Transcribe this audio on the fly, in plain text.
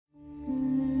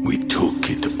We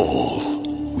took it all.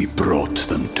 We brought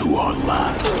them to our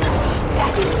land.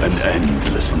 An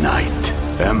endless night,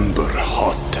 ember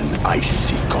hot and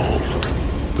icy cold.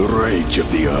 The rage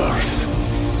of the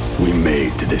earth. We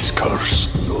made this curse.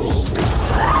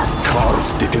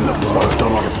 Carved it in the blood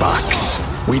on our backs.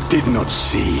 We did not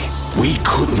see. We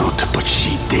could not, but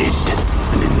she did.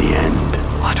 And in the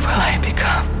end... What will I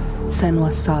become?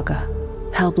 Senua's Saga.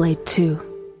 Hellblade 2.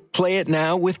 Play it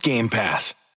now with Game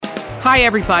Pass. Hi,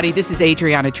 everybody. This is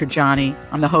Adriana Trajani.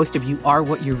 I'm the host of You Are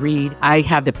What You Read. I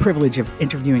have the privilege of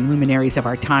interviewing luminaries of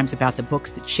our times about the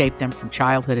books that shaped them from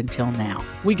childhood until now.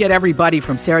 We get everybody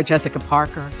from Sarah Jessica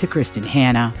Parker to Kristen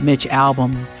Hanna, Mitch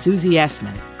Albom, Susie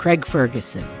Essman, Craig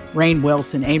Ferguson, Rainn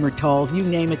Wilson, Amor Tolls, you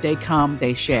name it, they come,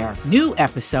 they share. New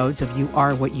episodes of You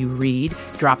Are What You Read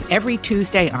drop every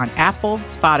Tuesday on Apple,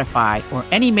 Spotify, or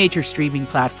any major streaming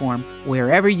platform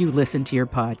wherever you listen to your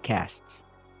podcasts.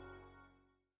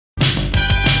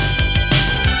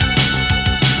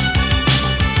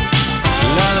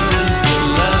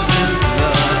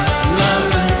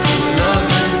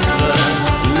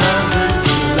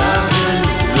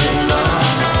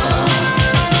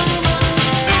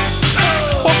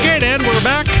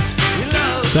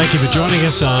 Thank you for joining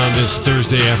us on this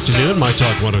Thursday afternoon. My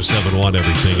Talk 107.1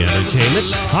 Everything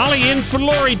Entertainment. Holly in for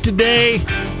Lori today.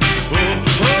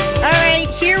 All right,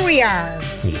 here we are.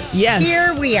 Yes.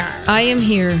 Here we are. I am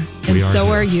here, and so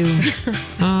are you.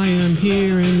 I am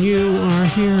here, and you are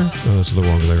here. Oh, those are the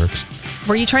wrong lyrics.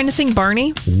 Were you trying to sing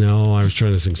Barney? No, I was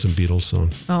trying to sing some Beatles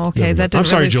song. Oh, okay. That didn't I'm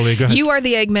sorry, really... Julia, go ahead. You are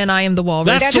the Eggman, I am the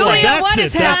Walrus. That's Julia, what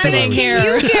is happening here?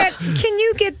 Can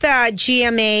you get the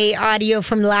GMA audio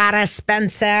from Lara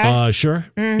Spencer? Sure.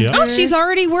 Mm-hmm. Yep. Oh, she's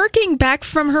already working back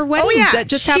from her wedding. Oh, yeah. That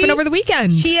just happened over the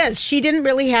weekend. She is. She didn't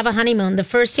really have a honeymoon. The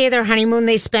first day of their honeymoon,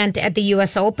 they spent at the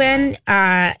U.S. Open.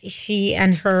 She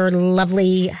and her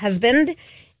lovely husband.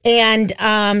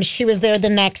 And she was there the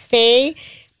next day.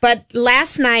 But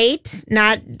last night,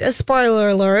 not a spoiler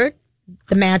alert,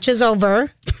 the match is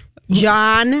over.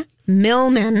 John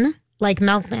Millman, like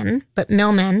Milkman, but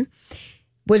Millman,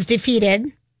 was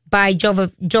defeated by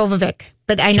Jovovic.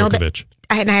 But I know Djokovic.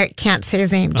 I can't say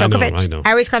his name. Djokovic. I know. I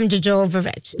always come to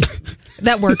Jovovic.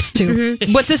 That works too.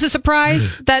 Was this a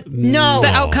surprise? No. The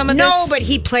outcome of this? No, but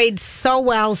he played so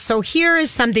well. So here is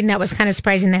something that was kind of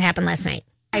surprising that happened last night.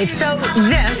 Right, so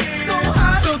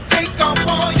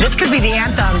this could be the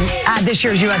anthem at this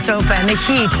year's U.S. Open. The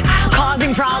heat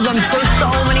causing problems for so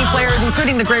many players,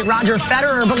 including the great Roger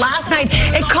Federer. But last night,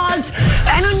 it caused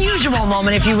an unusual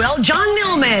moment, if you will. John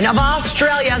Millman of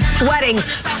Australia sweating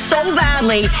so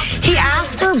badly. He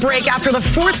asked for a break after the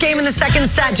fourth game in the second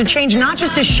set to change not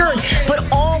just his shirt, but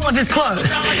all of his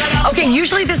clothes. Okay,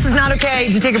 usually this is not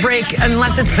okay to take a break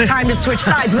unless it's time to switch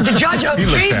sides. But the judge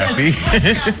okayed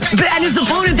this. And his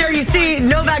opponent there, you see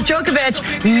Novak Djokovic,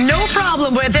 no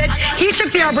problem with it. He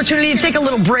took the opportunity to take a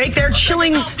little break there,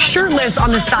 chilling shirtless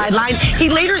on the sideline. He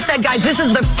later said, guys, this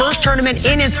is the first tournament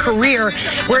in his career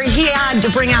where he had to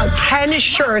bring out 10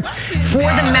 shirts for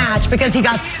the match because he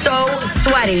got so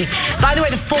sweaty. By the way,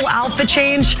 the full outfit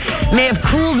change may have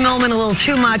cooled Millman a little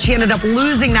too much. He ended up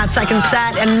losing that second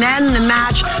set and then the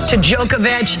match to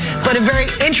Djokovic, but a very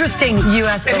interesting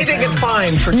U.S. Open. He didn't get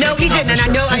fined for No, he didn't, and I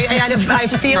know I had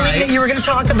a feeling that you were going to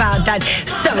talk about that.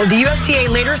 So the USTA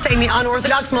later saying the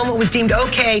unorthodox moment was deemed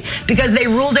okay because they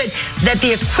ruled it that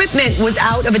the equipment was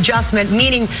out of adjustment,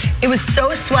 meaning it was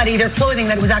so sweaty, their clothing,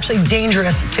 that it was actually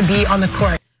dangerous to be on the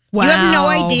court. Wow. You have no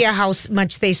idea how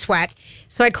much they sweat.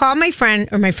 So I called my friend,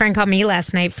 or my friend called me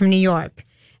last night from New York.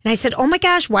 And I said, oh my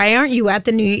gosh, why aren't you at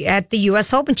the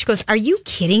U.S. Open? She goes, are you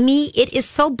kidding me? It is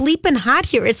so bleeping hot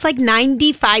here. It's like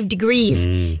 95 degrees.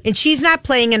 And she's not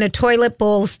playing in a toilet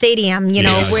bowl stadium, where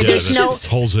there's no... just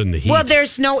holes in the heat. Well,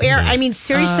 there's no air. I mean,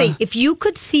 seriously, if you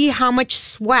could see how much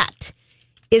sweat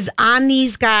is on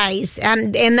these guys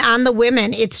and on the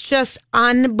women, it's just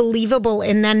unbelievable.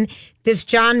 And then this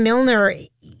John Milner,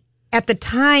 at the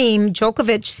time,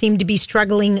 Djokovic seemed to be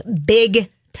struggling big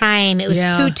time. It was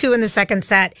 2-2 in the second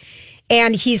set.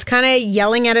 And he's kind of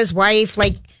yelling at his wife,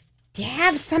 like, do you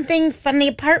have something from the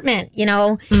apartment,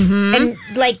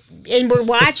 Mm-hmm. And we're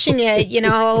watching it,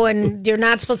 and you're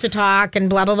not supposed to talk and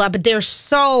blah, blah, blah. But they're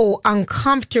so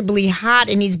uncomfortably hot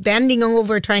and he's bending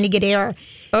over trying to get air.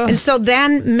 Ugh. And so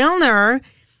then Milner,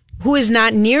 who is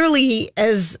not nearly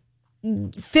as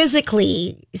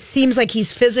physically, seems like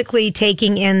he's physically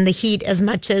taking in the heat as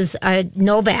much as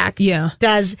Novak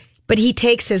does. But he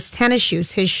takes his tennis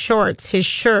shoes, his shorts, his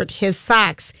shirt, his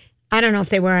socks. I don't know if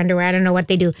they wear underwear. I don't know what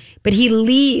they do. But he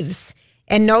leaves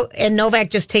And Novak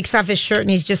just takes off his shirt and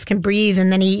he just can breathe,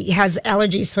 and then he has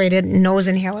allergies, so he did a nose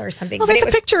inhaler or something. Well, there's a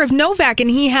picture of Novak, and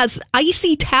he has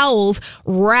icy towels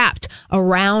wrapped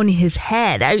around his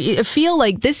head. I feel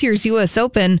like this year's U.S.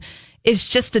 Open is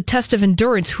just a test of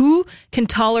endurance. Who can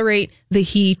tolerate the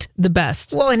heat the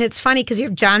best? Well, and it's funny because you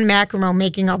have John McEnroe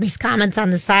making all these comments on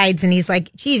the sides, and he's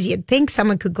like, geez, you'd think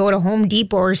someone could go to Home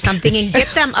Depot or something and get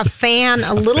them a fan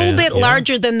a little bit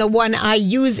larger than the one I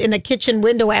use in a kitchen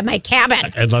window at my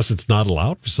cabin. Unless it's not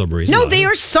allowed for some reason. No, they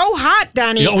are so hot,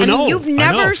 Donnie. I mean, you've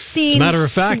never seen As a matter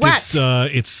of fact,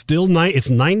 sweat. it's still it's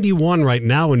 91 right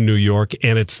now in New York,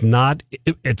 and it's not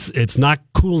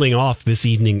cooling off this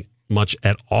evening much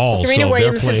at all. Serena so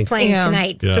Williams is playing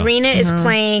tonight. Yeah. Serena is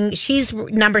playing. She's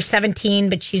number 17,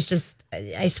 but she's just,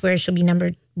 I swear she'll be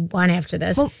number 1 after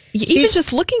this. Well, even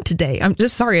just looking today, I'm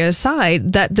just sorry,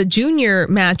 aside, that the junior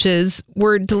matches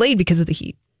were delayed because of the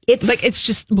heat. It's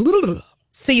just...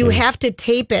 So you have to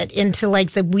tape it into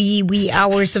like the wee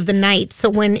hours of the night. So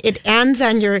when it ends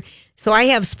on your... So I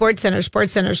have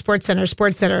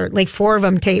SportsCenter, like 4 of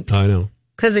them taped. I know.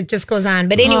 Because it just goes on.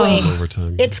 But anyway,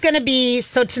 it's going to be,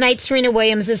 so tonight Serena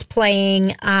Williams is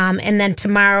playing, and then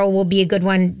tomorrow will be a good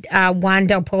one. Juan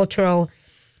Del Porto,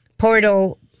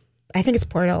 I think it's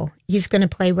Porto. He's going to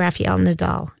play Rafael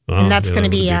Nadal. And that's going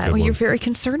to be... well, you're very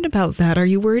concerned about that. Are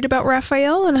you worried about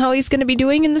Rafael and how he's going to be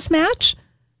doing in this match?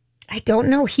 I don't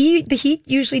know. The heat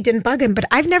usually didn't bug him, but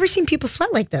I've never seen people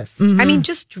sweat like this. I mean,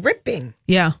 just dripping.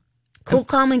 Yeah. Cool,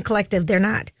 calm, and collective, they're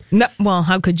not. No, well,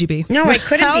 how could you be? No, I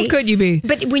couldn't How could you be?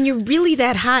 But when you're really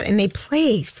that hot and they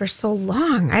play for so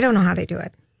long, I don't know how they do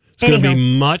it. It's going to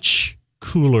be much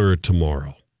cooler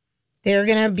tomorrow. They're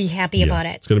going to be happy about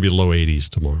it. It's going to be low 80s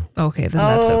tomorrow. Okay, then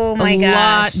that's a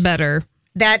lot better.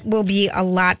 That will be a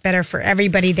lot better for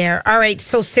everybody there. All right,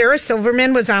 so Sarah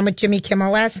Silverman was on with Jimmy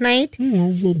Kimmel last night.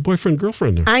 Little boyfriend,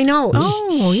 girlfriend there. I know.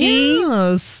 Oh,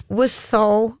 yes. Was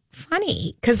so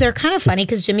funny because they're kind of funny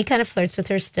because Jimmy kind of flirts with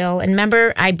her still. And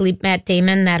remember, I believe Matt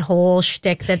Damon, that whole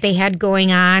shtick that they had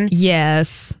going on.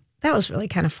 Yes. That was really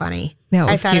kind of funny. That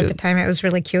was I thought cute. at the time it was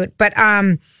really cute. But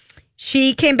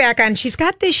she came back on. She's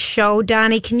got this show,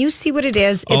 Donnie. Can you see what it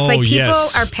is? It's like people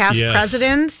are past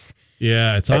presidents.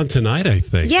 Yeah, it's on tonight, I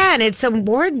think. Yeah, and it's an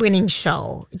award-winning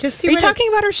show. Just see Are you talking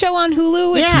about her show on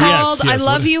Hulu? It's called I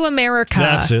Love You, America.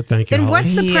 That's it. Thank you. Then Holly.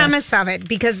 what's the premise of it?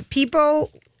 Because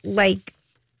people like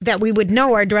that we would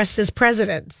know are dressed as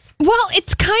presidents. Well,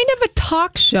 it's kind of a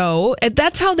talk show.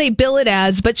 That's how they bill it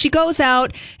as. But she goes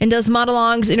out and does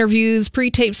monologues, interviews,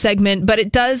 pre-taped segment. But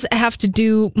it does have to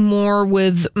do more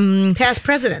with past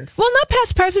presidents. Well, not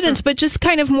past presidents, but just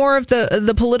kind of more of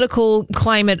the political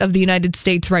climate of the United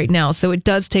States right now. So it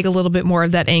does take a little bit more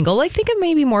of that angle. I think it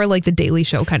may be more like the Daily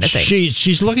Show kind of thing.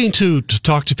 She's looking to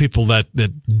talk to people that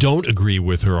don't agree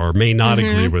with her or may not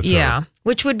agree with her. Yeah.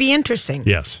 Which would be interesting.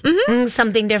 Yes.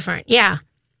 Something different. Yeah.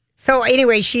 So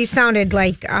anyway, she sounded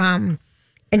like, and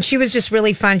she was just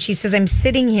really fun. She says, I'm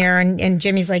sitting here, and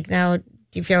Jimmy's like, no, do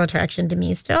you feel attraction to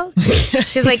me still?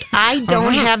 She's like, I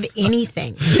don't have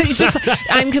anything. It's just,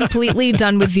 I'm completely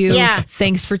done with you. Yeah.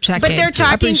 Thanks for checking. But they're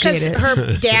talking because Appreciate it.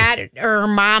 her dad or her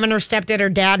mom and her stepdad, her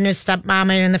dad and his stepmom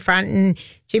are in the front, and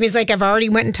Jimmy's like, I've already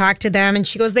went and talked to them. And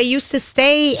she goes, they used to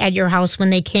stay at your house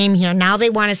when they came here. Now they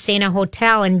want to stay in a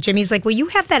hotel. And Jimmy's like, well, you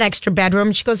have that extra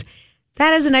bedroom. She goes,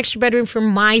 that is an extra bedroom for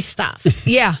my stuff.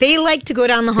 Yeah. They like to go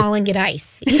down the hall and get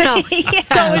ice. You know? Yes.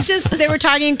 So it was just, they were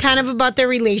talking kind of about their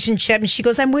relationship. And she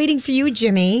goes, I'm waiting for you,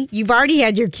 Jimmy. You've already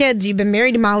had your kids. You've been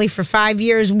married to Molly for 5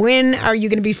 years. When are you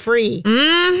going to be free?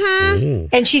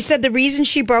 Mm-hmm. And she said the reason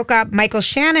she broke up, Michael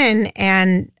Shannon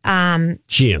and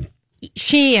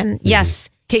Sheehan, yes.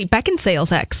 Kate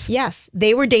Beckinsale's ex. Yes.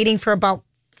 They were dating for about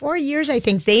 4 years, I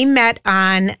think. They met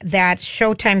on that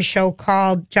Showtime show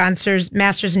called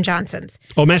Masters and Johnsons.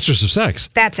 Oh, Masters of Sex.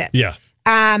 That's it. Yeah.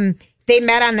 They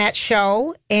met on that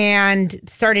show and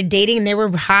started dating, and they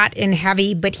were hot and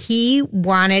heavy, but he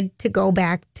wanted to go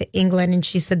back to England, and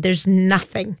she said, there's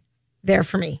nothing there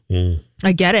for me.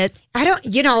 I get it. I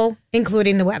don't,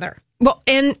 including the weather. Well,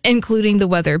 and including the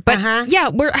weather. But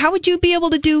yeah, how would you be able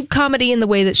to do comedy in the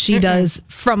way that she does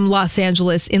from Los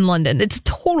Angeles in London? It's a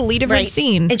totally different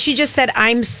scene. And she just said,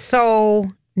 I'm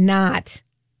so not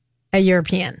a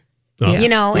European. Oh.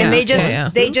 And they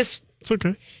just, It's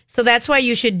okay. So that's why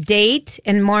you should date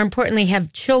and, more importantly,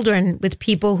 have children with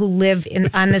people who live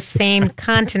on the same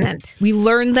continent. We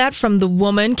learned that from the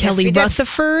woman, Kelly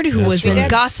Rutherford, who was in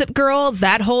Gossip Girl,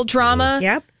 that whole drama.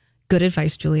 Yep. Good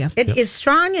advice, Julia. It is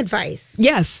strong advice.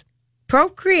 Yes.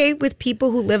 Procreate with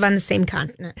people who live on the same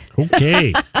continent.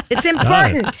 Okay. It's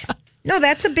important. No,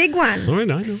 that's a big one. All right,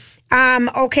 I know.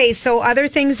 Okay, so other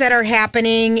things that are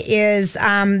happening is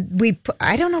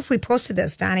I don't know if we posted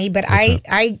this, Donnie, but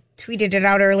I tweeted it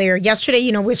out earlier.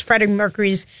 Yesterday, was Freddie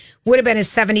Mercury's, would have been his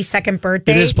 72nd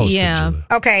birthday. It is posted. Yeah.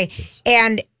 Okay,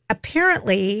 and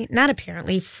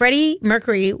Freddie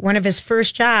Mercury, one of his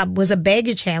first job was a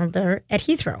baggage handler at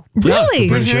Heathrow. Really?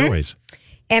 For British Airways.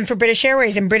 And for British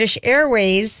Airways. And British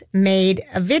Airways made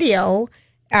a video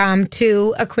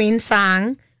to a Queen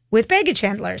song with baggage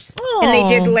handlers. Oh. And they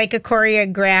did like a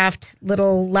choreographed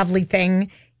little lovely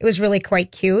thing. It was really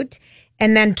quite cute.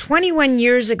 And then 21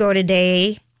 years ago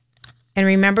today, and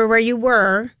remember where you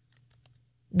were,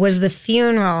 was the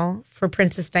funeral for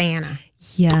Princess Diana.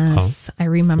 Yes, I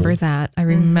remember that. I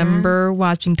remember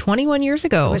watching 21 years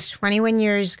ago. It was 21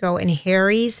 years ago, and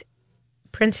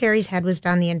Prince Harry's head was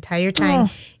down the entire time.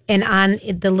 Oh. And on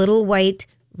the little white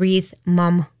wreath,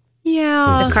 Mum.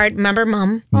 Yeah. The card, remember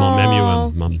Mum? Mum,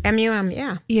 M-U-M, Mum. M-U-M,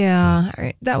 yeah. Yeah. All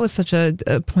right. That was such a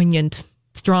poignant,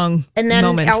 strong And then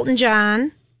moment. Elton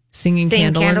John Singing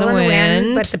sang Candle in the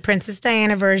Wind. but the Princess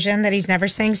Diana version that he's never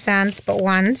sang since but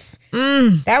once.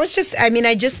 That was just, I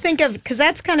just think of, because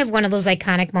that's kind of one of those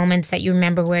iconic moments that you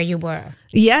remember where you were.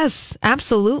 Yes,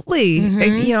 absolutely.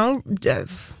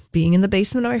 Being in the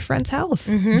basement of my friend's house,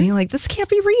 being like, this can't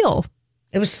be real.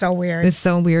 It was so weird. It's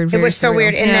so weird. It very was so surreal.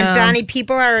 weird. And then, Yeah. Donnie,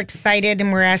 people are excited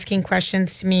and were asking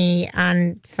questions to me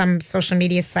on some social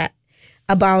media set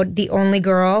about The Only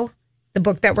Girl, the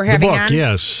book that we're having book, on.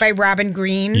 yes. By Robin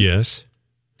Greene. Yes.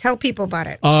 Tell people about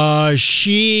it.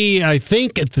 She, I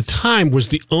think at the time, was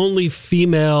the only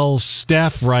female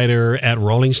staff writer at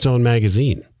Rolling Stone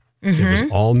magazine. It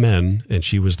was all men, and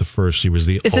she was the first. She was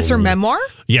the Is this her only- memoir?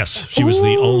 Yes, she was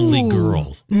the only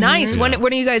girl. Nice. When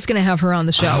are you guys going to have her on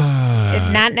the show?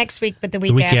 Not next week, but the week,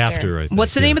 The week after. after, I think.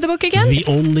 What's the name of the book again? The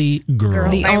Only Girl.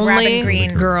 The by Robin Only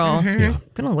Greene. Girl. Yeah.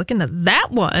 Gonna look into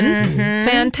that one.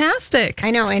 Fantastic.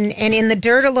 I know. And in the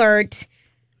Dirt Alert,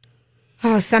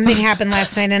 something happened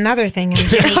last night. Another thing. On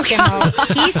Jimmy Kimmel.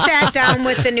 He sat down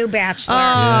with the new Bachelor.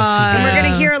 And we're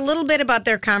going to hear a little bit about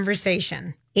their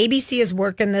conversation. ABC is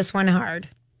working this one hard.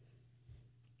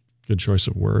 Good choice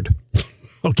of word.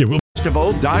 Okay, well,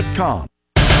 Festival.com.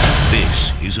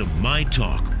 This is a My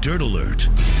Talk Dirt Alert.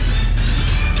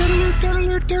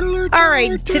 All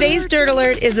right. Today's Dirt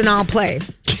Alert is an all play.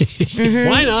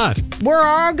 why not? We're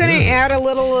all going to add a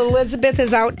little. Elizabeth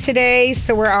is out today,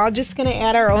 so we're all just going to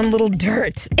add our own little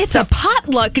dirt. It's a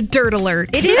potluck dirt alert.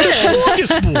 It is.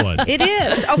 Smorgasbord. It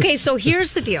is. Okay, so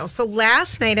here's the deal. So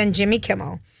last night on Jimmy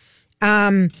Kimmel,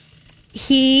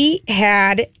 he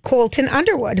had Colton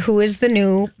Underwood, who is the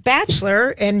new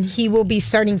Bachelor, and he will be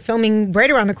starting filming right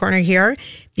around the corner here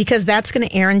because that's going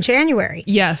to air in January.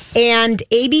 Yes. And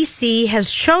ABC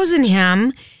has chosen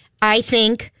him, I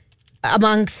think,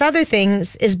 amongst other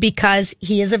things, is because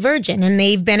he is a virgin, and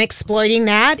they've been exploiting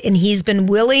that, and he's been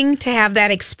willing to have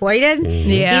that exploited.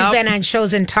 Yeah. He's been on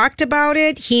shows and talked about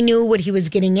it. He knew what he was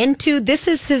getting into. This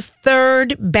is his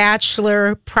third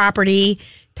Bachelor property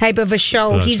type of a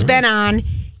show he's been on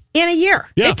in a year.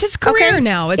 Yeah. It's his career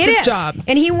now. It's his job.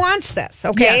 And he wants this,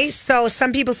 okay? Yes. So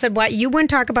some people said, what, you wouldn't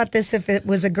talk about this if it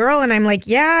was a girl? And I'm like,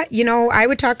 yeah, I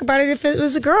would talk about it if it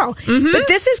was a girl. But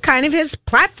this is kind of his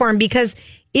platform because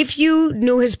if you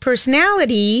knew his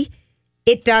personality,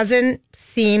 it doesn't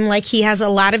seem like he has a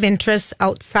lot of interests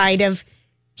outside of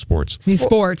Sports. He's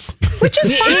sports. which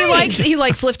is fine. He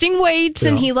likes lifting weights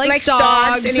and he likes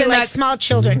dogs and he likes small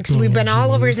children because we've been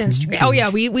all over his Instagram. Oh yeah,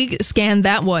 we scanned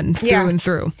that one through and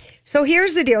through. So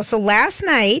here's the deal. So last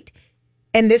night,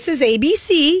 and this is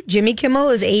ABC. Jimmy Kimmel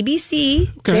is ABC.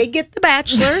 Okay. They get The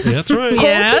Bachelor. That's right. Colton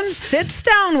Yes. sits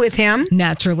down with him,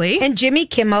 Naturally. and Jimmy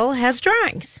Kimmel has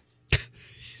drawings.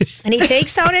 And he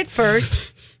takes out at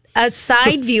first a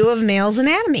side view of male's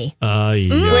anatomy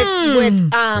Yeah.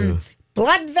 with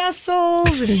blood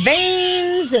vessels and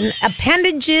veins and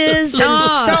appendages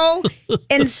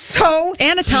and so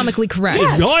Anatomically correct.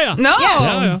 Yes. Oh, yeah. No. Yes.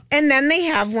 Yeah. And then they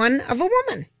have one of a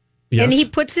woman. Yes. And he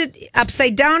puts it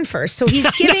upside down first. So he's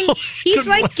giving he's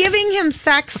like giving him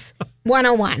sex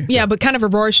 101. Yeah, but kind of a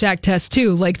Rorschach test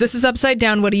too. Like, this is upside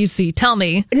down. What do you see? Tell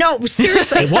me. No,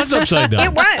 seriously. It was upside down.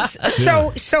 It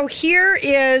was. So here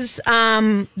is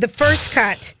the first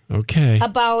cut Okay.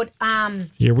 about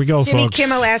Here we go, Jimmy folks.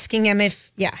 Kimmel asking him if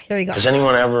here you go. Has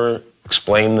anyone ever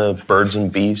explained the birds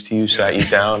and bees to you, sat you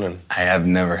down, and I have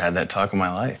never had that talk in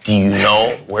my life. do you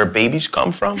know where babies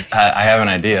come from? I have an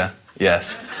idea,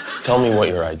 yes. Tell me what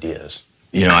your idea is.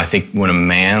 You know, I think when a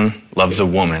man loves a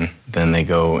woman, then they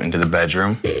go into the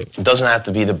bedroom. It doesn't have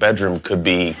to be the bedroom. Could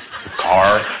be the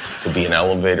car, could be an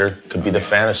elevator, could be the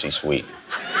fantasy suite.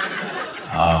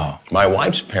 Oh. My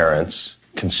wife's parents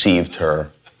conceived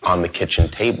her on the kitchen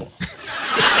table.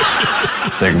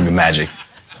 So there can be magic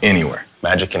anywhere.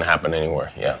 Magic can happen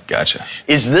anywhere, yeah. Gotcha.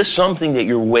 Is this something that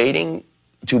you're waiting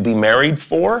to be married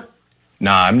for?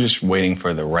 Nah, I'm just waiting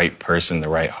for the right person, the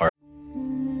right heart.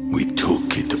 We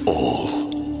took it all.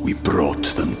 We brought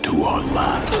them to our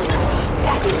land.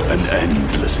 An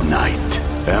endless night,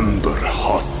 ember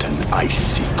hot and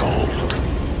icy cold.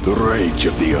 The rage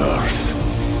of the earth.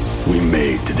 We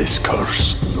made this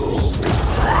curse.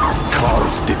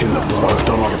 Carved it in the blood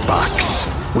on our backs.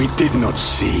 We did not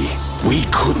see. We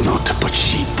could not, but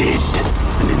she did.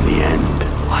 And in the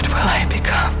end, What will I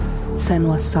become?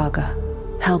 Senua's Saga.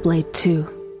 Hellblade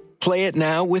 2. Play it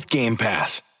now with Game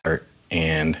Pass.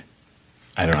 And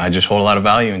I don't know, I just hold a lot of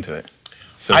value into it.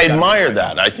 So I admire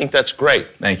that. I think that's great.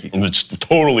 Thank you. It's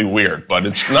totally weird, but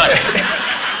it's nice.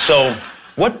 So,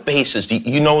 what bases do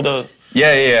you know the?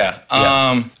 Yeah.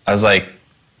 I was like,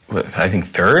 I think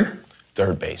third?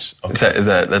 Third base. Okay.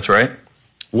 That's right?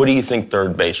 What do you think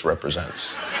third base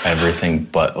represents? Everything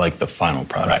but like the final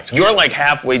product. You're like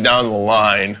halfway down the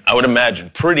line, I would imagine,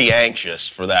 pretty anxious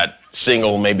for that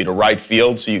single maybe to right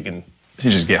field so you can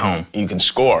just get home. You can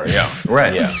score, yeah.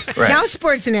 Right. Yeah. Right. Now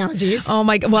sports analogies. Oh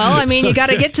my! Well, I mean, you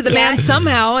got to get to the man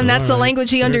somehow, and that's the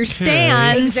language he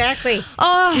understands. Exactly.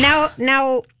 Oh,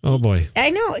 now. Oh boy.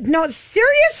 I know. No,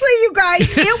 seriously, you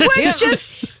guys. It was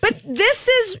just. But this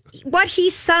is what he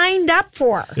signed up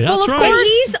for. Yeah, well, of that's right. course,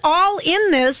 he's all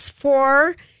in this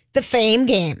for the fame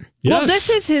game. Well, Yes. this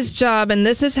is his job, and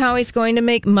this is how he's going to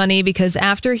make money, because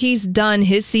after he's done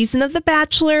his season of The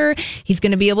Bachelor, he's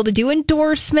going to be able to do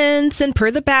endorsements, and per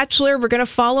The Bachelor, we're going to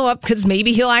follow up because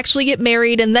maybe he'll actually get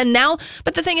married. And then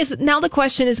but the thing is, now the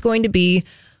question is going to be,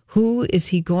 who is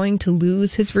he going to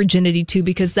lose his virginity to?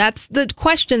 Because that's the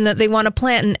question that they want to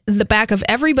plant in the back of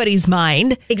everybody's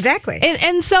mind. Exactly.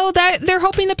 And so that they're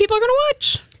hoping that people are going to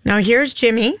watch. Now here's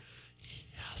Jimmy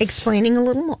explaining a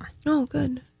little more. Oh,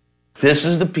 good. This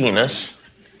is the penis,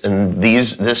 and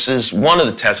this is one of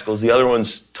the testicles. The other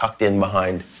one's tucked in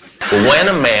behind. But when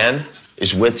a man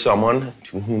is with someone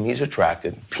to whom he's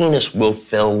attracted, penis will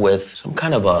fill with some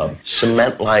kind of a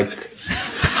cement-like.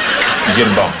 You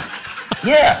get a bone.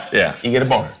 Yeah. Yeah. You get a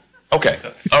boner. Okay.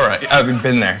 All right. I've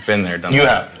been there, done You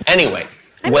that. have. Anyway,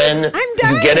 when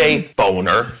you get a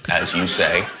boner, as you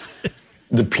say,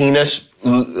 the penis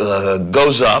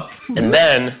goes up, and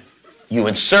then you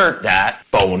insert that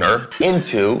boner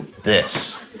into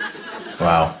this.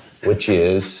 Wow. Which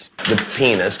is the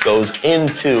penis goes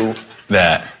into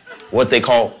That. what they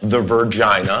call the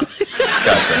vagina.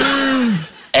 Gotcha.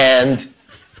 And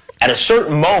at a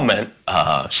certain moment,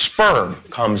 sperm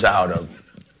comes out of.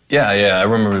 Yeah, I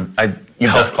remember.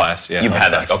 Health class. Yeah, You've health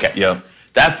had that. class. Okay. Yep.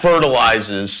 That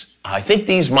fertilizes. I think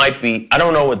these might be. I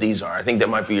don't know what these are. I think that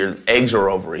might be your eggs or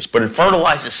ovaries, but it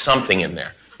fertilizes something in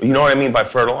there. You know what I mean by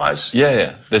fertilize?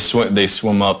 Yeah. They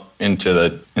swim up into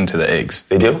the eggs.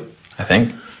 They do? I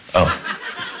think. Oh.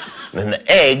 And then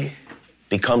the egg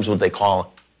becomes what they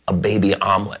call a baby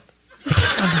omelet.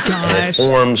 And it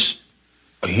forms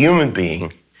a human being.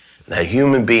 And that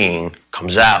human being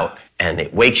comes out and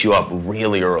it wakes you up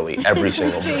really early every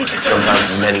single morning, sometimes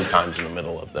many times in the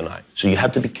middle of the night. So you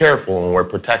have to be careful and wear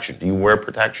protection. Do you wear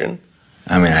protection?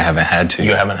 I mean, I haven't had to.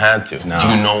 You haven't had to. No. Do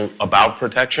you know about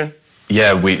protection?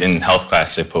 Yeah, in health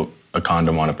class, they put a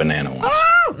condom on a banana once.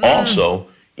 Also,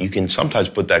 you can sometimes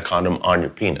put that condom on your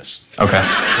penis. Okay.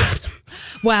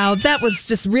 Wow, that was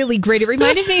just really great. It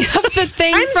reminded me of the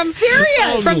thing I'm from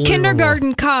serious.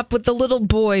 Kindergarten Cop with the little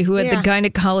boy who had Yeah. the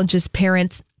gynecologist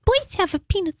parents. Boys have a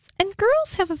penis and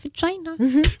girls have a vagina.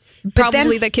 But Probably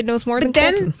then- that kid knows more than But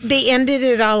then Colton. they ended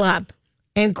it all up,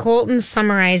 and Colton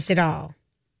summarized it all.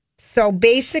 So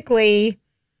basically,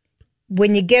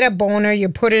 when you get a boner, you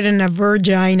put it in a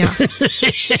vagina.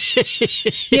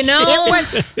 You know, It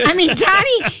was, I mean,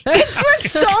 Donnie, it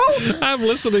was so, I'm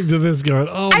listening to this going,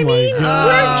 oh I my mean, God.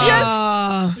 we're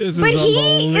just, This but is he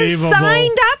is unbelievable.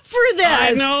 signed up for this.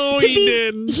 I know to he be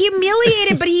did.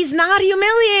 humiliated, but he's not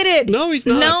humiliated. No, he's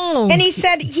not. no. And he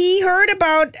said he heard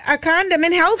about a condom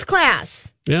in health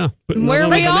class. Yeah. But Where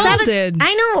none of we us all know. did.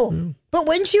 I know. But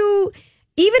once you,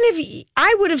 even if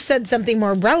I would have said something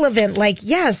more relevant, like,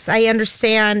 yes, I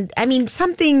understand. I mean,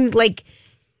 something like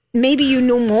maybe you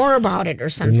knew more about it or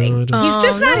something. No, I He's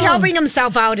just not no. helping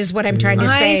himself out, is what I'm trying to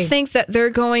say. I think that they're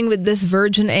going with this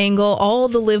virgin angle all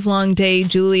the live long day,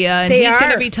 Julia. And They he's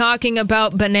going to are. be talking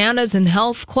about bananas in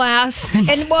health class. And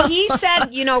well, he said,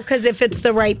 because if it's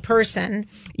the right person,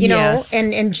 Yes.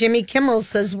 and Jimmy Kimmel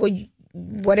says, well,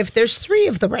 what if there's three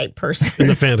of the right person? In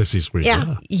the fantasy suite.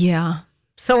 Yeah. yeah.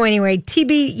 So anyway,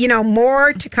 TB,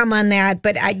 more to come on that.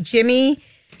 But Jimmy,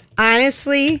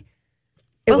 honestly,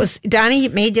 It was, Donnie,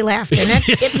 it made you laugh, didn't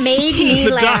it? It made me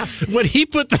laugh. When he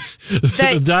put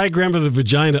the diagram of the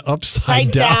vagina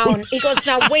upside down. He goes,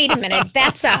 now, wait a minute.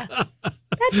 That's a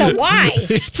why.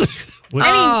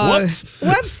 Whoops.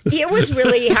 It was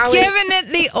really how giving it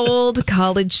the old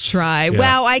college try. Yeah.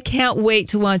 Wow, I can't wait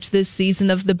to watch this season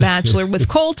of The Bachelor with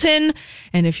Colton.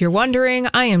 And if you're wondering,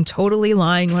 I am totally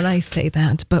lying when I say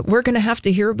that. But we're going to have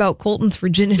to hear about Colton's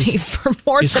virginity for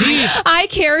more than I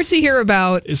care to hear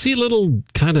about. Is he a little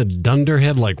kind of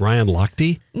dunderhead like Ryan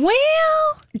Lochte?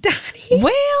 Well, Donnie.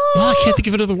 Well, I can't think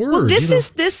of another word. Well,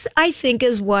 this I think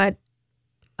is what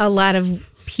a lot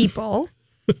of people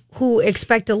who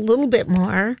expect a little bit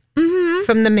more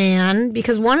from the man,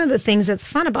 because one of the things that's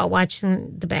fun about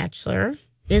watching The Bachelor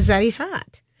is that he's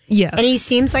hot. Yes. And he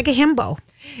seems like a himbo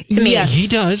to me. Yes, he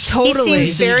does. Totally. He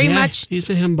seems very much. He's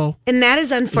a himbo. And that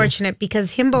is unfortunate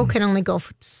because himbo can only go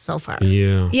so far.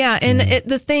 Yeah. Yeah, and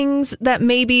the things that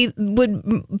maybe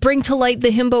would bring to light the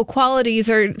himbo qualities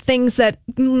are things that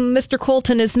Mr.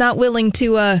 Colton is not willing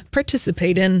to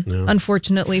participate in,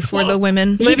 unfortunately, for the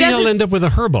women. Maybe he'll end up with a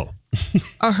herbo.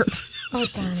 A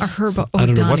herbo. I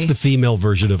don't know. What's the female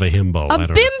version of a himbo? A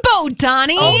bimbo,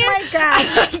 Donnie. Oh, my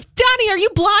God. Donnie, are you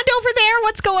blonde over there?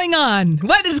 What's going on?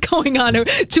 What is going on?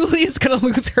 Julia's going to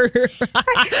lose her. Is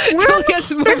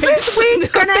this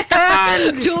week going to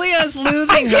end? Julia's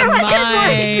losing her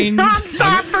mind.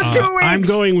 Nonstop for 2 weeks. I'm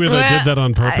going with I did that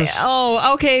on purpose.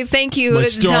 Okay. Thank you,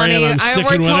 Donnie.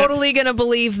 We're totally going to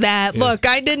believe that. Yeah. Look,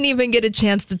 I didn't even get a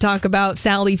chance to talk about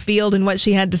Sally Field and what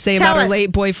she had to say about her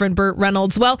late boyfriend, Burt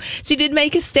Reynolds. Well, she did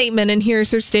make a statement, and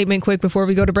here's her statement quick before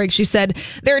we go to break. She said,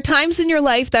 there are times in your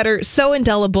life that are so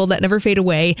indelible that never fade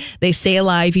away. They stay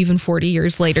alive even 40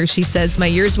 years later. She says, my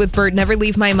years with Burt never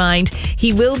leave my mind.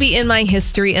 He will be in my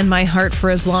history and my heart for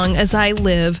as long as I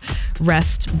live.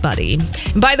 Rest, buddy.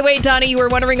 And by the way, Donnie, you were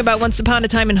wondering about Once Upon a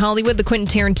Time in Hollywood, the Quentin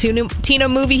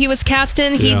Tarantino movie he was cast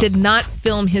in. He did not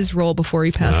film his role before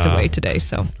he passed away today.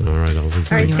 So, all right.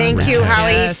 Thank you,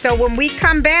 Holly. Yes. So when we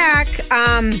come back,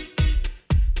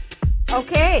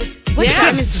 okay. What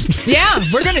time is it? Yeah,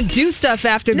 we're gonna do stuff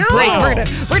after the break.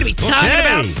 We're gonna be talking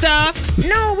about stuff.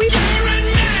 No, we.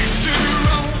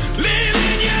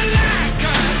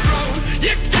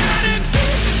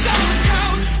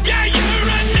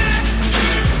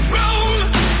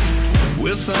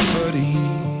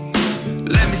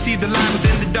 Let me see the light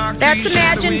within the dark. That's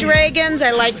Imagine Dragons.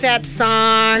 I like that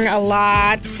song a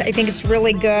lot. I think it's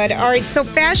really good. All right, so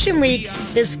Fashion Week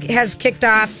has kicked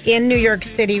off in New York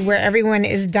City, where everyone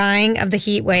is dying of the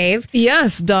heat wave.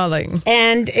 Yes, darling.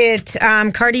 And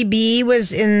Cardi B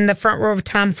was in the front row of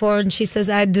Tom Ford, and she says,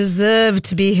 "I deserve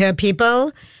to be here,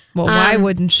 people." Well, why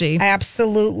wouldn't she?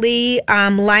 Absolutely.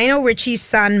 Lionel Richie's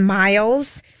son,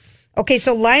 Miles. Okay,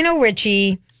 so Lionel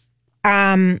Richie,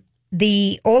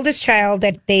 the oldest child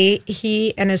that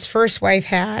he and his first wife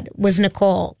had was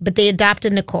Nicole, but they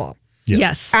adopted Nicole.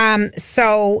 Yes.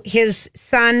 So his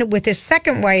son with his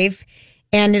second wife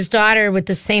and his daughter with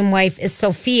the same wife is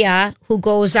Sophia, who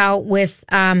goes out with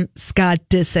Scott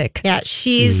Disick. Yeah,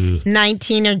 she's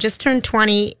 19 or just turned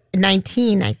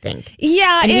 19, I think.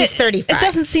 Yeah, and he's 35. It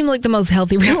doesn't seem like the most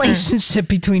healthy relationship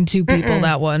between two people,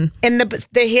 that one. And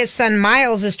his son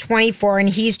Miles is 24, and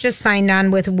he's just signed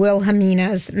on with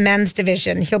Wilhelmina's men's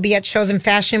division. He'll be at shows in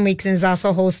Fashion Weeks and is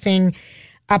also hosting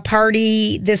a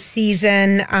party this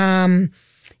season.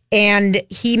 And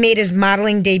he made his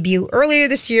modeling debut earlier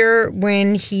this year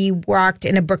when he walked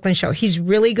in a Brooklyn show. He's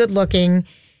really good looking,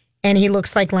 and he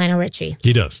looks like Lionel Richie.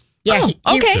 He does. Yeah.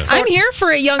 Okay. I'm here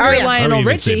for a younger Lionel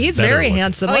Richie. He's very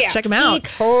handsome. Let's check him out. He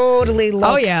totally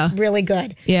looks really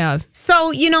good. Yeah.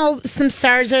 So, some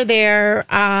stars are there.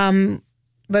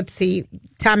 Let's see.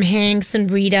 Tom Hanks and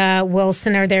Rita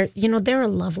Wilson are there. They're a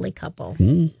lovely couple.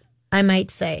 I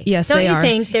might say. Yes, Don't they you are.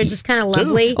 think they're just kind of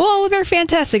lovely? Oh, they're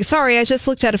fantastic. Sorry, I just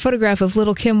looked at a photograph of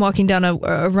little Kim walking down a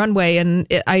runway, and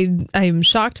I'm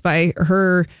shocked by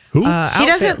her outfit. He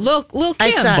doesn't look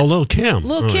Kim. Little Kim.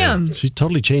 Little Kim. She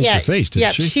totally changed her face,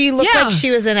 didn't she? She looked like she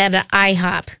was at an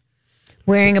IHOP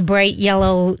wearing a bright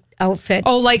yellow outfit.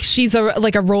 Oh, like she's a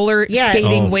roller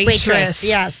skating waitress.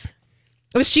 Yes.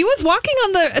 She was walking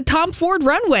on the Tom Ford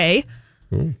runway.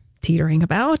 Teetering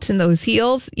about in those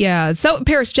heels. Yeah. So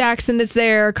Paris Jackson is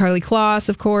there. Carly Kloss,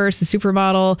 of course, the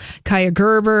supermodel. Kaya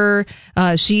Gerber.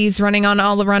 She's running on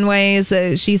all the runways.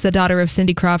 She's the daughter of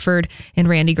Cindy Crawford and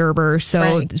Randy Gerber.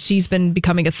 So she's been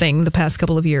becoming a thing the past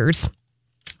couple of years.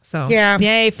 So,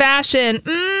 yay, fashion.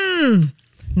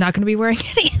 Not going to be wearing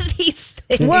any of these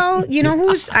things. Well,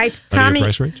 who's Tommy?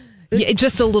 Price range? Yeah,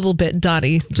 just a little bit,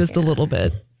 Donnie. Just a little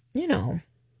bit.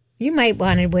 You might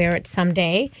want to wear it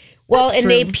someday. Well,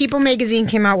 and People Magazine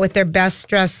came out with their best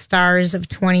dressed stars of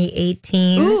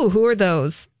 2018. Ooh, who are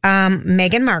those?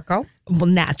 Meghan Markle. Well,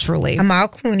 naturally. Amal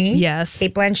Clooney. Yes.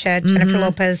 Kate Blanchett, Jennifer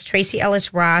Lopez, Tracy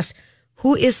Ellis Ross,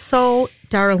 who is so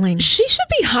darling. She should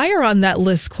be higher on that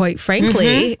list, quite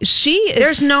frankly. She is.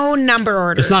 There's no number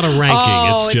order. It's not a ranking.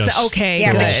 Oh, it's just okay.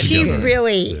 Yeah, good.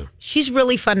 but she's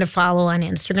really fun to follow on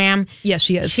Instagram. Yes,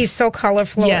 she is. She's so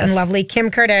colorful and lovely. Kim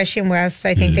Kardashian West,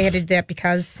 I think they did that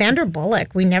because Sandra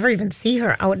Bullock, we never even see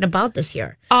her out and about this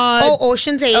year.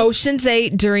 Ocean's 8. Ocean's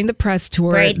 8 during the press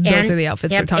tour. Right. Those are the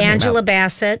outfits they're talking Angela about.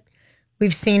 Bassett.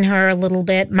 We've seen her a little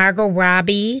bit. Margot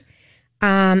Robbie.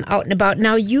 Out and about.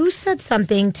 Now, you said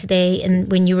something today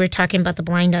when you were talking about the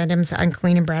blind items on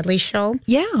Colleen and Bradley's show.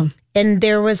 Yeah. And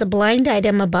there was a blind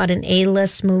item about an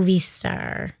A-list movie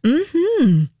star.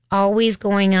 Mm-hmm. Always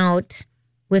going out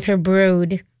with her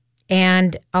brood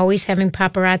and always having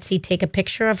paparazzi take a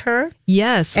picture of her.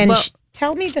 Yes. And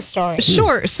tell me the story.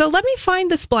 Sure. So let me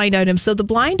find this blind item. So the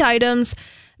blind items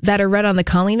that are read on the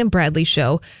Colleen and Bradley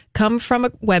show come from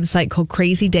a website called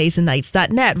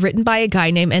crazydaysandnights.net, written by a guy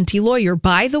named NT Lawyer.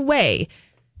 By the way,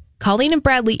 Colleen and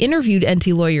Bradley interviewed NT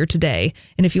Lawyer today.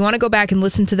 And if you want to go back and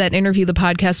listen to that interview, the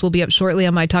podcast will be up shortly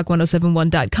on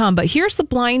mytalk1071.com. But here's the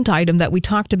blind item that we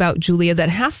talked about, Julia, that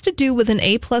has to do with an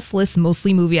A-plus list,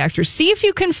 mostly movie actors. See if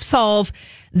you can solve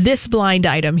this blind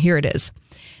item. Here it is.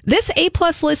 This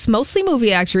A-plus list, mostly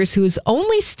movie actress who is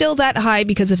only still that high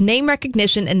because of name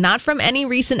recognition and not from any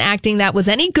recent acting that was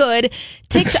any good,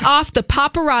 ticked off the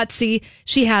paparazzi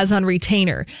she has on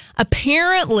retainer.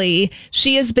 Apparently,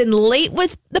 she has been late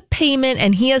with the payment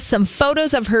and he has some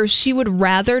photos of her she would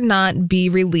rather not be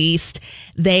released.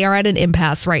 They are at an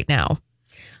impasse right now.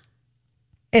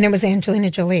 And it was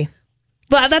Angelina Jolie.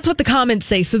 Well, that's what the comments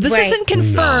say. So this isn't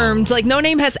confirmed. No. Like, no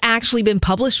name has actually been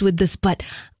published with this, but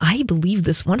I believe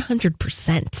this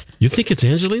 100%. You think it's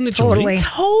Angelina Jolie?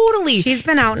 Totally. She's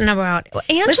been out and about.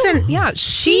 Listen, yeah,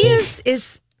 she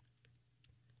is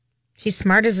she's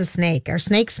smart as a snake. Are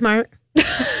snakes smart?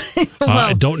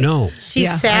 I don't know.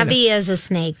 She's savvy as a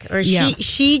snake. Or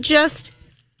she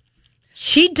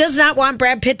does not want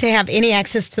Brad Pitt to have any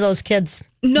access to those kids.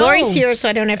 No. Lori's here, so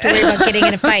I don't have to worry about getting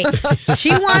in a fight. She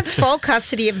wants full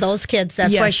custody of those kids.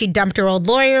 That's why she dumped her old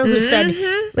lawyer who said,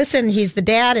 listen, he's the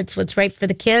dad. It's what's right for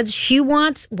the kids. She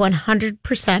wants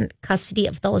 100% custody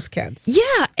of those kids.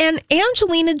 Yeah, and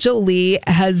Angelina Jolie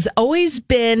has always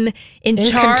been in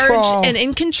charge and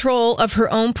in control of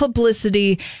her own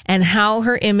publicity and how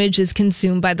her image is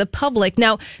consumed by the public.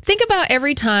 Now, think about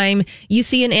every time you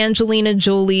see an Angelina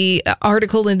Jolie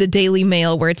article in the Daily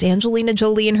Mail where it's Angelina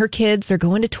Jolie and her kids. They're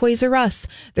going to Toys R Us.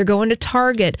 They're going to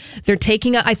Target. They're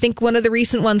taking I think one of the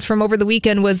recent ones from over the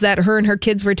weekend was that her and her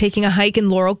kids were taking a hike in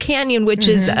Laurel Canyon, which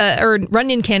is, or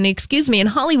Runyon Canyon, in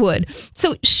Hollywood.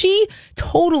 So she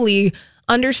totally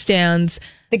understands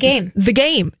the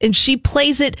game, and she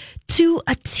plays it to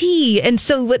a T. And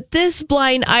so what this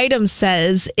blind item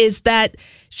says is that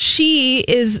she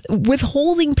is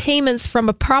withholding payments from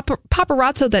a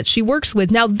paparazzo that she works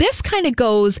with. Now, this kind of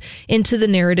goes into the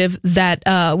narrative that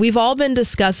we've all been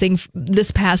discussing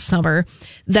this past summer,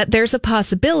 that there's a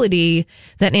possibility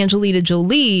that Angelina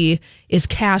Jolie is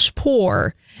cash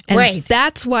poor. And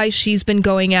that's why she's been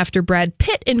going after Brad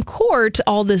Pitt in court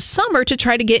all this summer to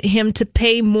try to get him to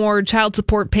pay more child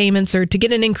support payments or to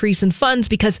get an increase in funds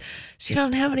because she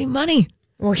don't have any money.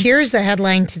 Well, here's the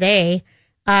headline today.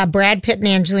 Brad Pitt and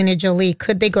Angelina Jolie,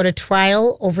 could they go to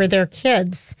trial over their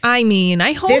kids? I mean,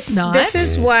 I hope not. This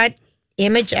is what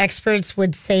image experts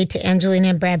would say to Angelina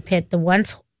and Brad Pitt, the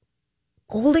once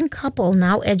golden couple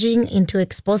now edging into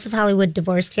explosive Hollywood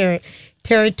divorce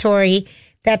territory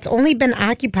that's only been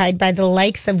occupied by the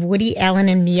likes of Woody Allen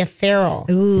and Mia Farrow.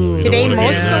 Today,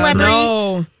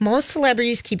 most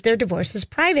celebrities keep their divorces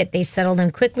private. They settle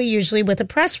them quickly, usually with a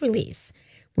press release.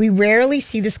 We rarely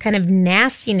see this kind of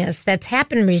nastiness that's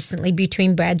happened recently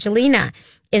between Bradgelina,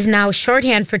 is now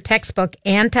shorthand for textbook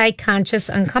anti-conscious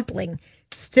uncoupling.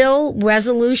 Still,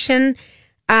 resolution,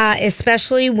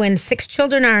 especially when 6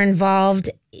 children are involved,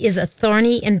 is a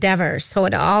thorny endeavor. So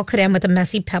it all could end with a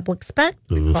messy public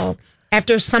spectacle.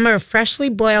 After a summer of freshly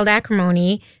boiled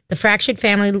acrimony, the fractured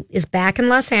family is back in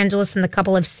Los Angeles, and the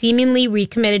couple have seemingly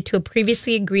recommitted to a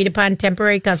previously agreed-upon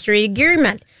temporary custody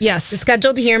agreement. Yes. The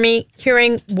scheduled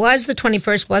hearing was the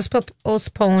 21st, was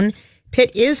postponed.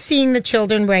 Pitt is seeing the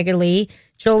children regularly.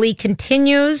 Jolie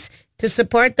continues to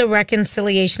support the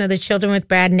reconciliation of the children with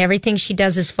Brad, and everything she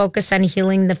does is focused on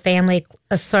healing the family,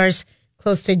 a source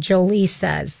close to Jolie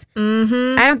says.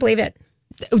 I don't believe it.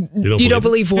 You don't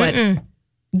believe what?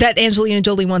 That Angelina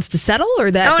Jolie wants to settle, or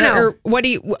that? Oh, no. Or what do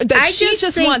you? That she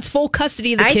just think- wants full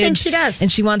custody of the I kids. think she does. And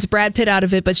she wants Brad Pitt out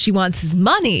of it, but she wants his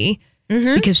money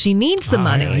because she needs the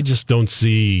money. I just don't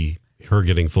see her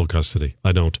getting full custody.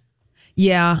 I don't.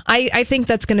 Yeah, I think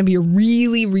that's going to be a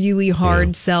really, really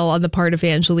hard sell on the part of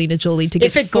Angelina Jolie to get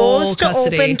If it full goes to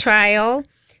custody. open trial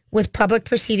with public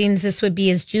proceedings, this would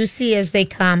be as juicy as they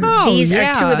come. Oh, These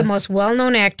yeah. are two of the most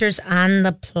well-known actors on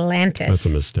the planet. That's a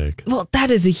mistake. Well,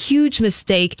 that is a huge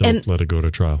mistake. Don't let it go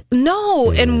to trial.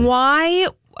 No, and why?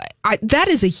 That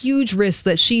is a huge risk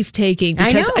that she's taking I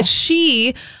because know.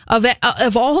 she,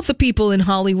 of all the people in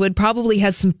Hollywood, probably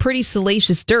has some pretty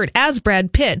salacious dirt, as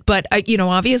Brad Pitt. But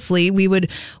obviously, we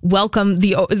would welcome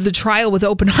the trial with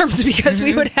open arms because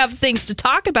we would have things to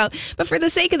talk about. But for the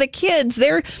sake of the kids,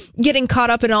 they're getting caught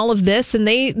up in all of this, and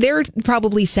they're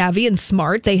probably savvy and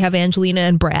smart. They have Angelina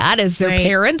and Brad as their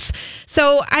parents,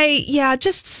 so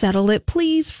just settle it,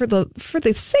 please, for the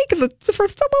sake of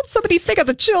somebody think of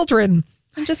the children.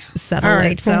 I'm just settle All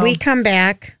right. it. When we come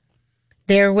back,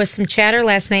 there was some chatter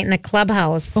last night in the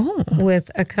clubhouse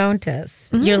with a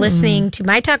countess. You're listening to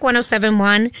My Talk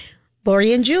 1071,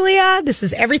 Lori and Julia. This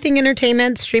is Everything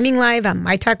Entertainment, streaming live on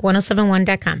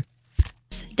mytalk1071.com.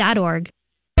 .org.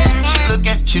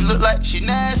 She look like she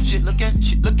nasty. She look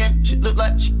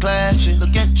like she classy. She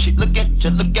look at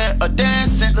her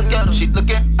dancing. She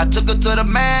I took her to the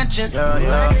mansion.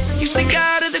 You stick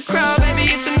out of the crowd,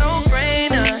 baby, it's a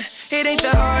no-brainer. It ain't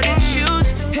that hard to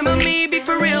choose. Him or me, be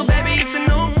for real, baby, it's a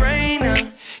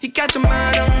no-brainer. You got your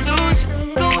mind on loose.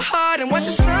 Go hard and watch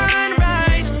the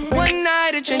sunrise. One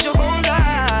night it changed your whole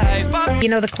life. You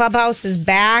know, the clubhouse is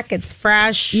back. It's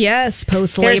fresh. Yes,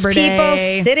 post There's Labor people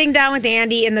Day. sitting down with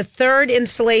Andy, and the third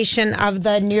installation of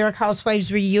the New York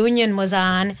Housewives reunion was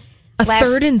on.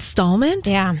 Third installment?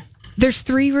 Yeah. There's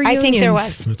 3 reunions. I think there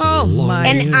was. That's Oh, a long my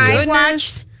And year. I goodness.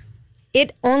 watched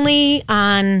it only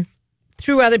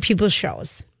through other people's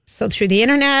shows. So through the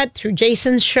internet, through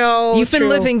Jason's show. You've been through-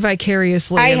 living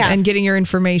vicariously I have. and getting your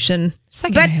information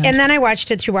secondhand. And then I watched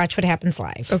it through Watch What Happens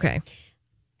Live. Okay.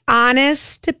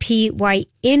 Honest to Pete, why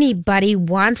anybody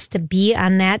wants to be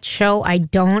on that show, I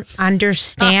don't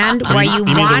understand. Why you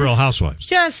mean want the Real Housewives?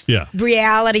 just Yeah.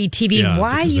 reality TV. Yeah,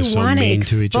 why because you they're so want to mean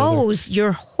to each other. expose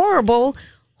your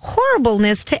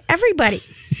horribleness to everybody?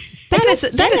 That is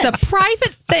a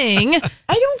private thing. I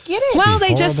don't get it. Well, Be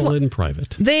they just horrible in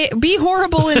private. they be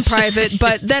horrible in private,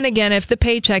 but then again, if the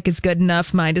paycheck is good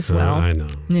enough, might as well. I know.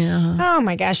 Yeah. Oh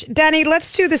my gosh, Danny,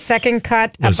 let's do the second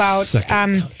cut The about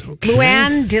second cut, okay.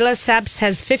 Luann de Lesseps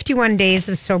has 51 days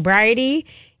of sobriety,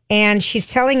 and she's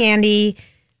telling Andy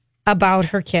about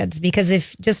her kids because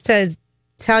just to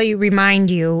remind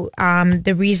you,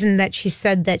 the reason that she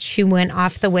said that she went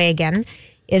off the wagon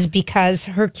is because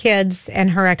her kids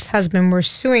and her ex-husband were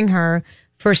suing her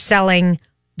for selling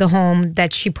the home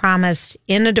that she promised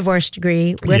in a divorce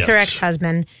decree with her Yes.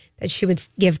 ex-husband that she would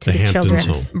give to The the Hamptons children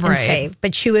home. and Right. save.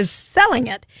 But she was selling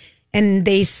it. And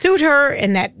they sued her,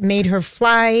 and that made her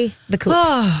fly the coop.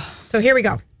 So here we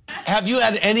go. Have you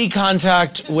had any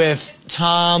contact with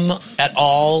Tom at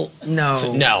all? No.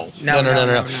 No.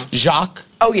 No. Jacques?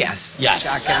 Oh, yes.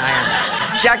 Yes.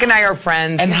 Jack and I are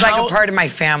friends. And He's how- like a part of my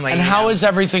family. And you how know. is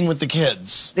everything with the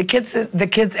kids? The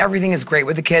kids, everything is great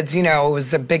with the kids. You know, it was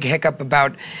the big hiccup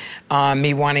about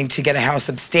me wanting to get a house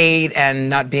upstate and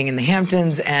not being in the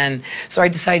Hamptons. And so I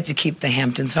decided to keep the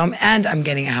Hamptons home, and I'm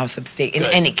getting a house upstate in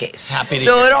Good. any case. Happy to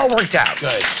So hear it it. all worked out.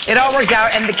 Good. It all works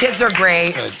out, and the kids are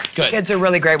great. Good. The kids are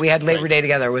really great. We had Labor Day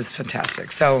together. It was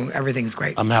fantastic. So everything's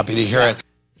great. I'm happy to hear it.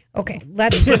 Okay,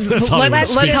 let's just Let's Hollywood Let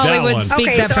speak that Hollywood one. speak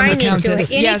okay, that so from I the need Countess.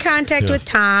 to. Any Yes. contact with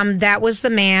Tom? That was the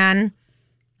man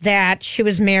that she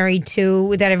was married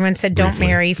to. That everyone said don't Briefly.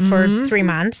 marry for 3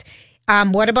 months.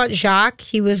 What about Jacques?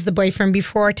 He was the boyfriend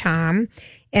before Tom.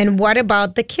 And what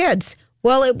about the kids?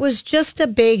 Well, it was just a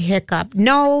big hiccup.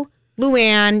 No,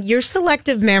 Luann, your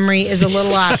selective memory is a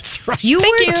little off. That's right. You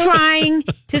Thank were you. trying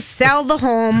to sell the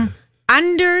home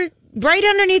right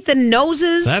underneath the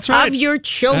noses That's right. of your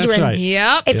children. That's right.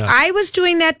 Yep. If I was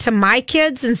doing that to my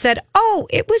kids and said, "Oh,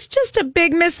 it was just a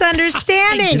big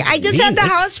misunderstanding. I just had the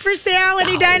house for sale at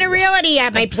Edina Realty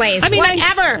at my place."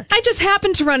 Whatever. I just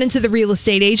happened to run into the real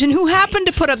estate agent who happened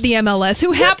to put up the MLS,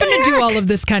 who happened to do all of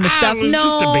this kind of stuff. it was No,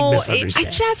 just a big I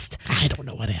misunderstanding. I don't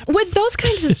know what happened. with those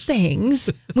kinds of things,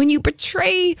 when you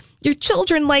betray your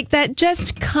children like that,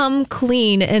 just come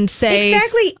clean and say,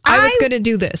 Exactly. I was going to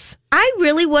do this. I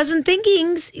really wasn't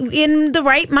thinking in the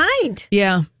right mind.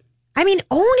 Yeah. I mean,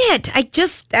 own it.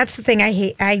 That's the thing I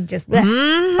hate.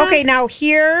 Okay, now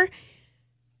here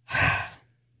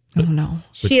Oh, no.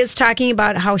 she is talking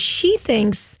about how she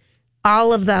thinks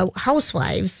all of the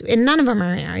housewives, and none of them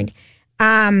are married,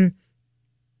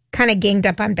 kind of ganged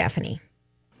up on Bethany.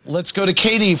 Let's go to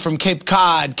Katie from Cape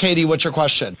Cod. Katie, what's your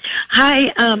question?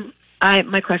 Hi.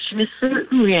 My question is for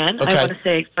Luann. Okay. I want to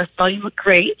say, first of all, you look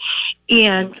great.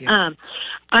 And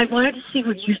I wanted to see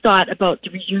what you thought about the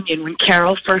reunion when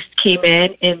Carol first came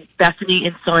in and Bethany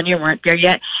and Sonia weren't there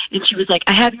yet. And she was like,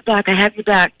 I have you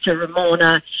back to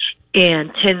Ramona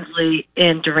and Tinsley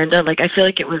and Dorinda. Like, I feel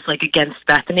like it was like against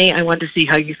Bethany. I wanted to see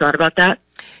how you thought about that.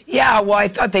 Yeah, well, I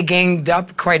thought they ganged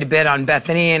up quite a bit on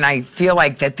Bethany, and I feel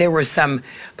like that there was some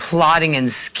plotting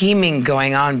and scheming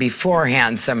going on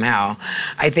beforehand somehow.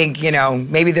 I think,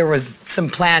 maybe there was some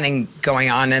planning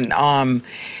going on, and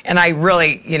I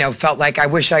really, felt like I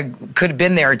wish I could have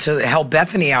been there to help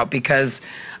Bethany out because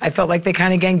I felt like they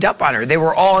kind of ganged up on her. They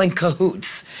were all in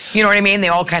cahoots. You know what I mean? They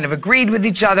all kind of agreed with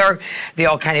each other. They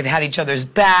all kind of had each other's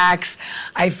backs.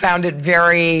 I found it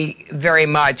very, very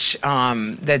much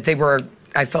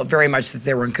I felt very much that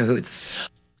they were in cahoots.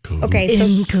 Okay, so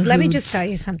let me just tell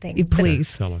you something.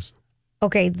 Please. Tell us.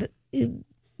 Okay.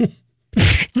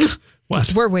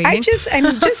 What? We're waiting. I'm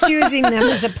just using them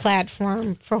as a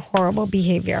platform for horrible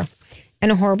behavior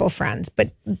and horrible friends.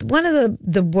 But one of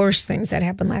the worst things that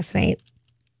happened last night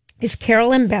is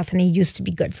Carol and Bethany used to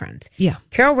be good friends. Yeah.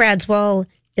 Carol Radswell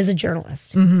is a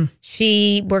journalist. Mm-hmm.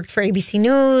 She worked for ABC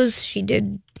News. She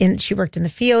worked in the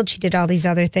field. She did all these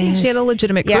other things. She had a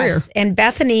legitimate career. And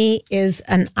Bethany is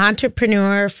an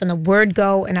entrepreneur from the word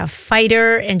go and a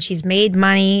fighter, and she's made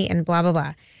money and blah, blah,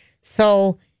 blah.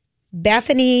 So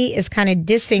Bethany is kind of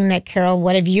dissing that, Carol,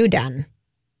 what have you done?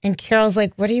 And Carol's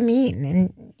like, what do you mean?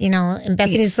 And, and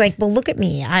Bethany's like, well, look at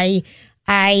me. I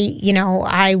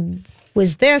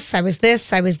was this, I was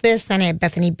this, I was this. Then I had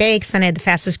Bethany Bakes. Then I had the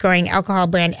fastest growing alcohol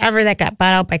brand ever that got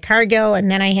bought out by Cargill. And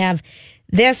then I have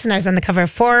this, and I was on the cover of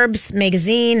Forbes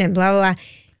magazine and blah, blah, blah.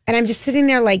 And I'm just sitting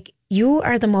there like, you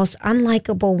are the most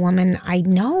unlikable woman I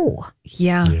know.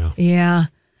 Yeah.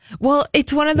 Well,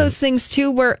 it's one of those things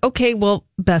too where, okay, well,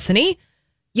 Bethany,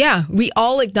 yeah, we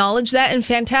all acknowledge that, and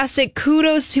fantastic.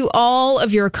 Kudos to all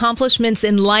of your accomplishments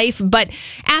in life. But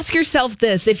ask yourself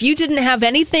this: if you didn't have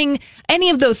any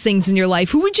of those things in your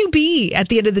life, who would you be at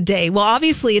the end of the day? Well,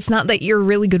 obviously, it's not that you're a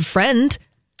really good friend.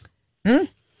 But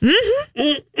see,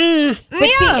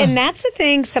 and that's the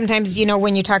thing. Sometimes,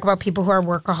 when you talk about people who are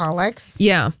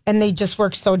workaholics, and they just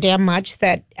work so damn much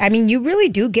that, you really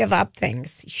do give up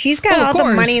things. She's got all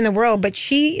the money in the world, but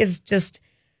she is just.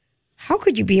 How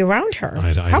could you be around her?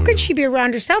 How could she be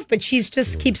around herself? But she's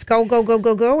just keeps going,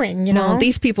 Well,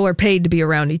 these people are paid to be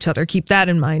around each other. Keep that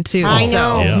in mind, too. I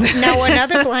know. Now,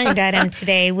 another blind item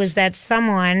today was that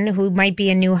someone who might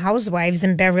be a new Housewives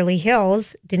in Beverly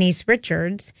Hills, Denise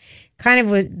Richards,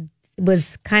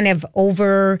 was kind of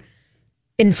over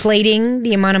inflating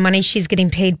the amount of money she's getting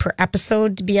paid per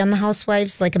episode to be on the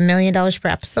Housewives, like $1 million per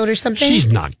episode or something.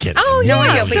 She's not getting $1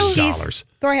 million.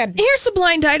 Go ahead. Here's a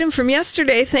blind item from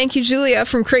yesterday. Thank you, Julia,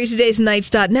 from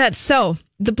crazydaysnights.net. So,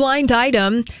 the blind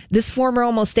item, this former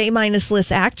almost A-minus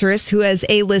list actress who has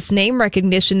A-list name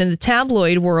recognition in the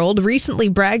tabloid world recently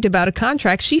bragged about a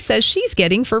contract she says she's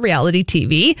getting for reality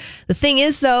TV. The thing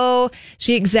is, though,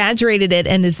 she exaggerated it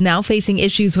and is now facing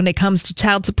issues when it comes to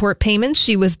child support payments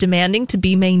she was demanding to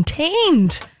be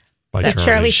maintained. By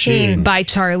Charlie Sheen. By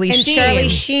Charlie Sheen. And Charlie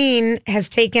Sheen has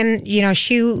taken,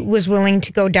 she was willing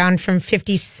to go down from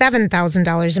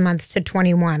 $57,000 a month to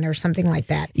 $21,000 or something like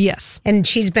that. Yes. And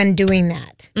she's been doing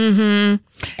that. Mm-hmm.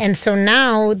 And so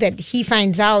now that he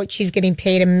finds out she's getting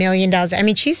paid $1 million.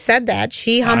 She said that.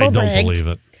 She humble bragged. I don't believe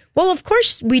it. Well, of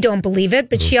course we don't believe it,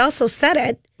 but she also said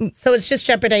it. So it's just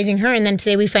jeopardizing her. And then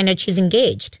today we find out she's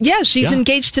engaged. Yeah, she's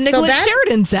engaged to Nicholas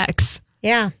Sheridan's ex.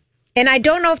 Yeah. And I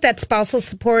don't know if that's spousal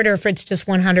support or if it's just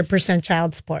 100%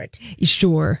 child support.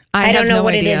 Sure. I don't know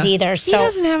what idea. it is either. So. He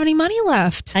doesn't have any money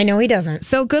left. I know he doesn't.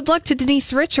 So good luck to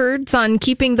Denise Richards on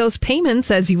keeping those payments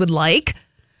as you would like.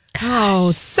 Gosh.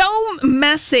 Oh, so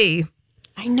messy.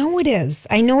 I know it is.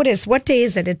 What day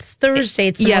is it? It's Thursday.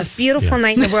 It's the most beautiful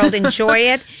night in the world. Enjoy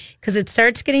it because it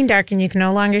starts getting dark and you can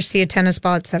no longer see a tennis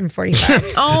ball at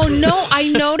 7:45. Oh, no. I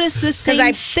noticed the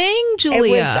same thing,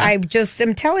 Julia.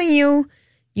 I'm telling you.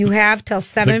 You have till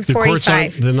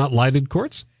 7:45. They're not lighted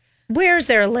courts? Where's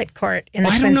there a lit court in the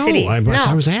Twin don't know. Cities?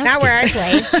 I was asking. Not where I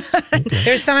play. Okay.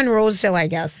 There's some in Rosedale, I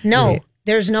guess. No,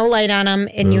 there's no light on them,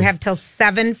 and you have till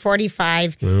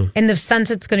 7:45. And the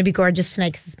sunset's going to be gorgeous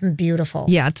tonight because it's been beautiful.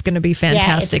 Yeah, it's going to be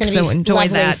fantastic. So enjoy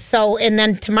lovely. that. So, and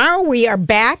then tomorrow we are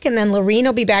back, and then Lorene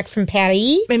will be back from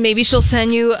Patty. And maybe she'll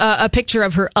send you a picture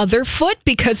of her other foot,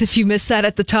 because if you missed that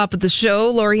at the top of the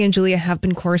show, Lori and Julia have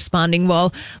been corresponding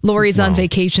while Lori's on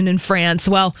vacation in France.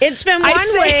 Well, it's been one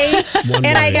way, One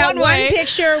and way. I got one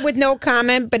picture with no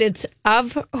comment, but it's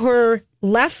of her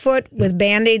left foot with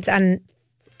Band-Aids on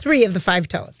 3 of the 5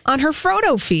 toes. On her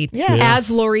Frodo feet. Yeah.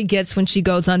 As Lori gets when she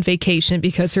goes on vacation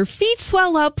because her feet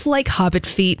swell up like hobbit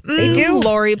feet. They do.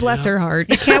 Lori, bless her heart.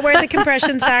 You can't wear the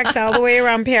compression socks all the way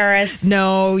around Paris.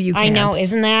 No, you can't. I know,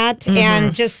 isn't that? Mhm.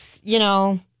 And just,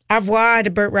 au revoir to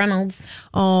Burt Reynolds.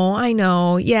 Oh, I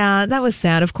know. Yeah, that was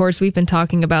sad. Of course, we've been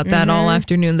talking about that all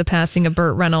afternoon, the passing of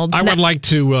Burt Reynolds. I would like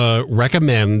to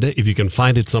recommend, if you can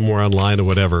find it somewhere online or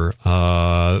whatever,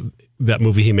 that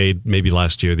movie he made maybe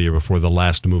last year, the year before, The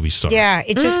Last Movie Star. Yeah,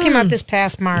 it just came out this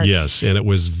past March. Yes, and it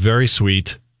was very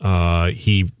sweet.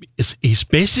 He's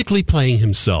basically playing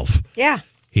himself. Yeah.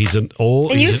 He's an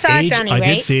old. And you he's saw an it, aged, Donnie, I right?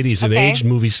 did see it. He's an Okay. aged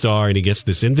movie star, and he gets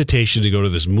this invitation to go to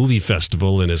this movie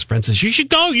festival. And his friend says, "You should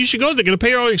go. You should go. They're going to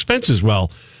pay all your expenses."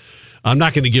 Well, I'm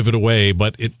not going to give it away,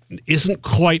 but it isn't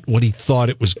quite what he thought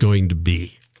it was going to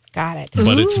be. Got it.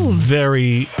 But it's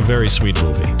very, very sweet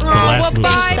movie. The Last Movie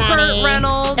Star. Burt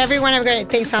Reynolds. Everyone have a great.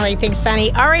 Thanks, Holly. Thanks,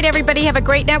 Donnie. All right, everybody, have a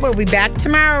great night. We'll be back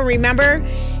tomorrow. Remember,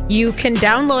 you can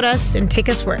download us and take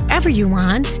us wherever you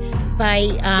want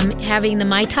by having the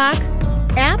MyTalk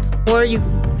app, or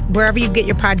wherever you get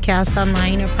your podcasts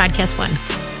online or Podcast One.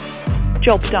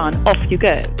 Job done. Off you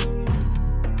go.